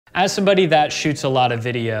As somebody that shoots a lot of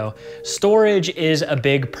video, storage is a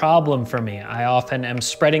big problem for me. I often am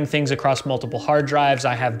spreading things across multiple hard drives.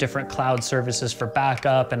 I have different cloud services for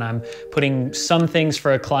backup, and I'm putting some things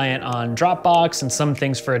for a client on Dropbox and some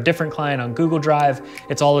things for a different client on Google Drive.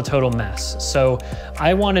 It's all a total mess. So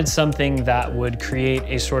I wanted something that would create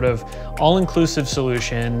a sort of all-inclusive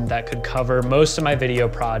solution that could cover most of my video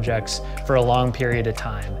projects for a long period of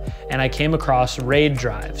time. And I came across RAID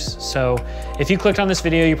drives. So if you clicked on this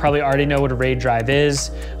video, you probably already know what a RAID drive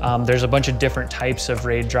is. There's a bunch of different types of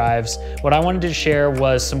RAID drives. What I wanted to share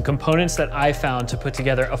was some components that I found to put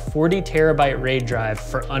together a 40 terabyte RAID drive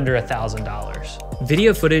for under $1,000.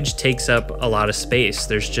 Video footage takes up a lot of space.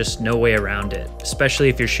 There's just no way around it, especially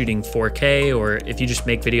if you're shooting 4K or if you just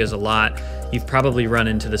make videos a lot. You've probably run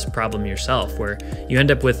into this problem yourself where you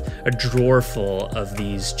end up with a drawer full of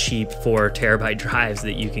these cheap 4 terabyte drives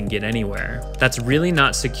that you can get anywhere. That's really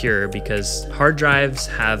not secure because hard drives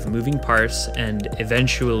have moving parts and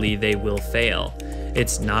eventually they will fail.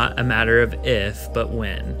 It's not a matter of if, but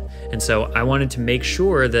when. And so I wanted to make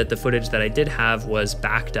sure that the footage that I did have was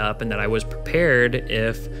backed up and that I was prepared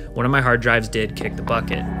if one of my hard drives did kick the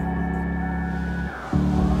bucket.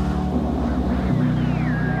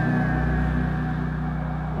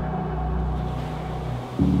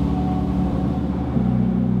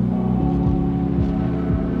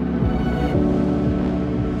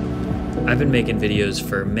 I've been making videos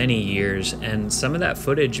for many years, and some of that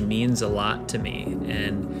footage means a lot to me,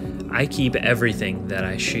 and I keep everything that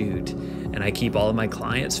I shoot, and I keep all of my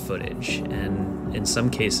clients' footage, and in some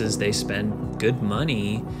cases they spend good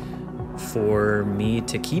money for me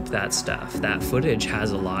to keep that stuff. That footage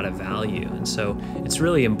has a lot of value, and so it's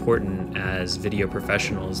really important as video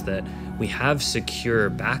professionals that we have secure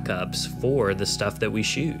backups for the stuff that we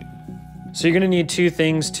shoot. So you're gonna need two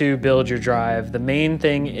things to build your drive. The main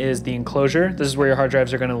thing is the enclosure. This is where your hard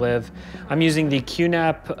drives are gonna live. I'm using the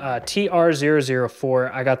QNAP TR004.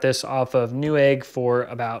 I got this off of Newegg for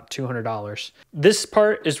about $200. This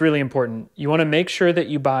part is really important. You wanna make sure that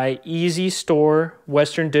you buy easystore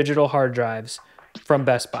Western Digital hard drives from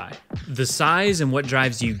Best Buy. The size and what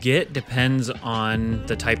drives you get depends on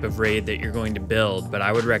the type of RAID that you're going to build, but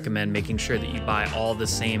I would recommend making sure that you buy all the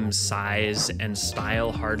same size and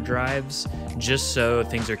style hard drives just so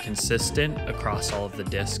things are consistent across all of the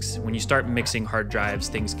disks. When you start mixing hard drives,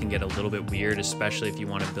 things can get a little bit weird, especially if you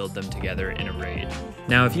want to build them together in a RAID.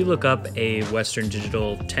 Now, if you look up a Western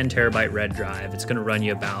Digital 10 terabyte RAID drive, it's going to run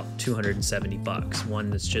you about 270 bucks. One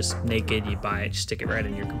that's just naked, you buy it, stick it right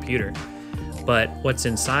in your computer. But what's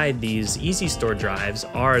inside these easystore drives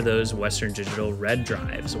are those Western Digital RAID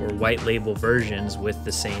drives or white label versions with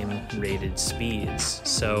the same rated speeds.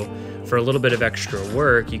 So for a little bit of extra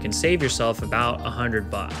work, you can save yourself about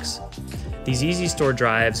 100 bucks. These easystore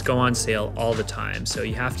drives go on sale all the time, so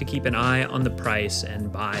you have to keep an eye on the price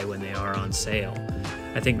and buy when they are on sale.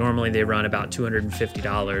 I think normally they run about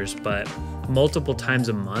 $250, but multiple times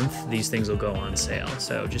a month, these things will go on sale.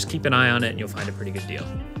 So just keep an eye on it and you'll find a pretty good deal.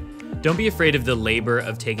 Don't be afraid of the labor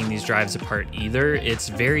of taking these drives apart either. It's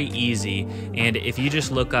very easy, and if you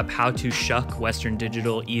just look up how to shuck Western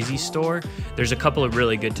Digital easystore, there's a couple of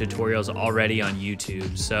really good tutorials already on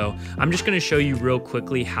YouTube. So I'm just gonna show you real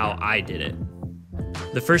quickly how I did it.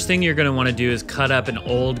 The first thing you're gonna wanna do is cut up an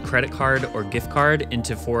old credit card or gift card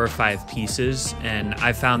into 4 or 5 pieces, and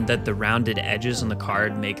I found that the rounded edges on the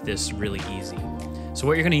card make this really easy. So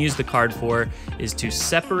what you're gonna use the card for is to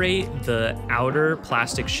separate the outer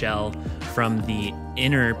plastic shell from the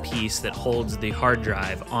inner piece that holds the hard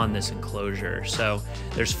drive on this enclosure. So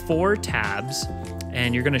there's 4 tabs,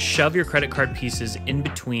 and you're gonna shove your credit card pieces in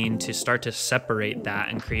between to start to separate that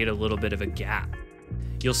and create a little bit of a gap.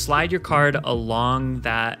 You'll slide your card along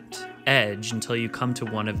that edge until you come to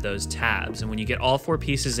one of those tabs. And when you get all 4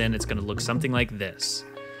 pieces in, it's gonna look something like this.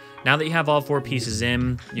 Now that you have all 4 pieces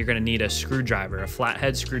in, you're gonna need a screwdriver, a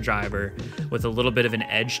flathead screwdriver with a little bit of an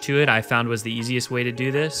edge to it. I found was the easiest way to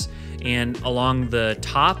do this. And along the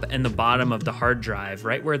top and the bottom of the hard drive,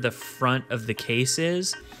 right where the front of the case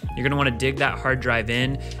is, you're gonna wanna dig that hard drive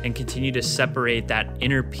in and continue to separate that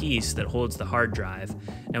inner piece that holds the hard drive.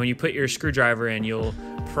 And when you put your screwdriver in, you'll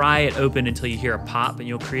pry it open until you hear a pop and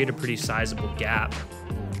you'll create a pretty sizable gap.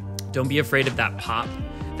 Don't be afraid of that pop.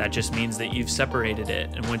 That just means that you've separated it.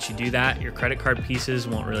 And once you do that, your credit card pieces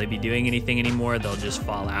won't really be doing anything anymore. They'll just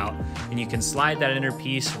fall out. And you can slide that inner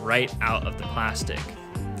piece right out of the plastic.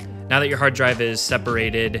 Now that your hard drive is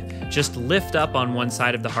separated, just lift up on one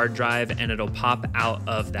side of the hard drive and it'll pop out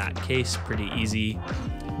of that case pretty easy.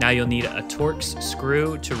 Now you'll need a Torx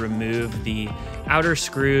screw to remove the outer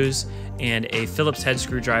screws and a Phillips head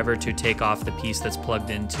screwdriver to take off the piece that's plugged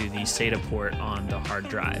into the SATA port on the hard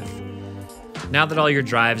drive. Now that all your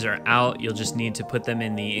drives are out, you'll just need to put them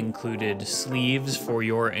in the included sleeves for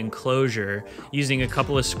your enclosure using a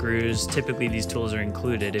couple of screws. Typically these tools are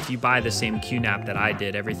included. If you buy the same QNAP that I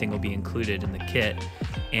did, everything will be included in the kit,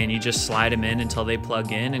 and you just slide them in until they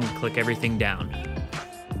plug in and click everything down.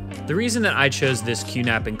 The reason that I chose this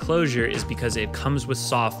QNAP enclosure is because it comes with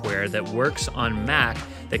software that works on Mac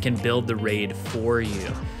that can build the RAID for you.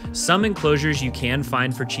 Some enclosures you can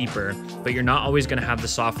find for cheaper, but you're not always gonna have the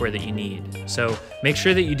software that you need. So make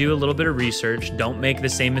sure that you do a little bit of research. Don't make the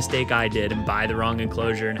same mistake I did and buy the wrong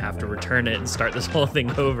enclosure and have to return it and start this whole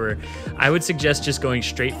thing over. I would suggest just going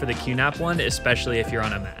straight for the QNAP one, especially if you're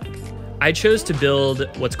on a Mac. I chose to build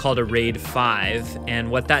what's called a RAID 5,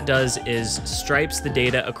 and what that does is stripes the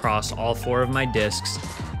data across all 4 of my disks,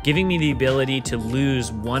 giving me the ability to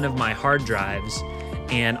lose one of my hard drives,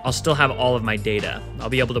 and I'll still have all of my data. I'll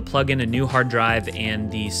be able to plug in a new hard drive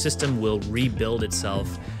and the system will rebuild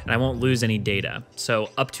itself and I won't lose any data. So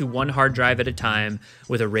up to 1 hard drive at a time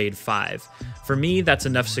with a RAID 5. For me, that's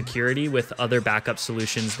enough security with other backup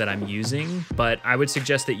solutions that I'm using, but I would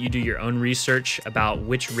suggest that you do your own research about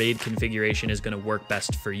which RAID configuration is gonna work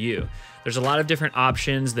best for you. There's a lot of different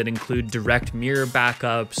options that include direct mirror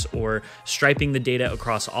backups or striping the data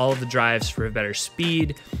across all of the drives for a better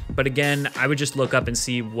speed. But again, I would just look up and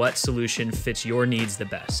see what solution fits your needs the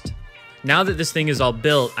best. Now that this thing is all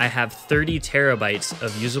built, I have 30 terabytes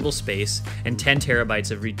of usable space and 10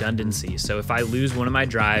 terabytes of redundancy. So if I lose one of my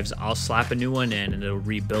drives, I'll slap a new one in and it'll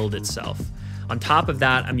rebuild itself. On top of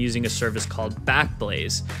that, I'm using a service called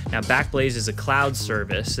Backblaze. Now, Backblaze is a cloud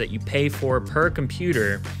service that you pay for per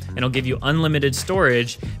computer, and it'll give you unlimited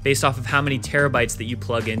storage based off of how many terabytes that you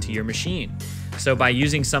plug into your machine. So by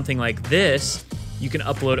using something like this, you can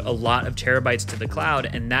upload a lot of terabytes to the cloud,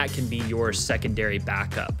 and that can be your secondary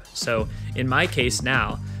backup. So in my case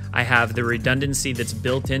now, I have the redundancy that's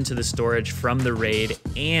built into the storage from the RAID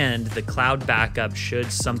and the cloud backup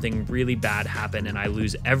should something really bad happen and I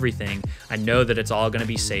lose everything. I know that it's all gonna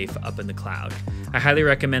be safe up in the cloud. I highly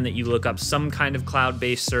recommend that you look up some kind of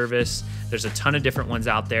cloud-based service. There's a ton of different ones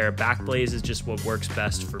out there. Backblaze is just what works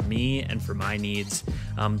best for me and for my needs.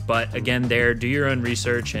 But again, do your own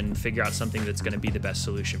research and figure out something that's gonna be the best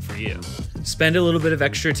solution for you. Spend a little bit of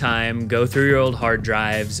extra time, go through your old hard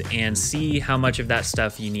drives and see how much of that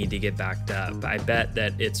stuff you need to get backed up. I bet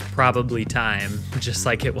that it's probably time, just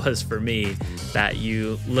like it was for me, that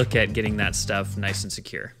you look at getting that stuff nice and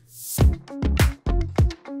secure.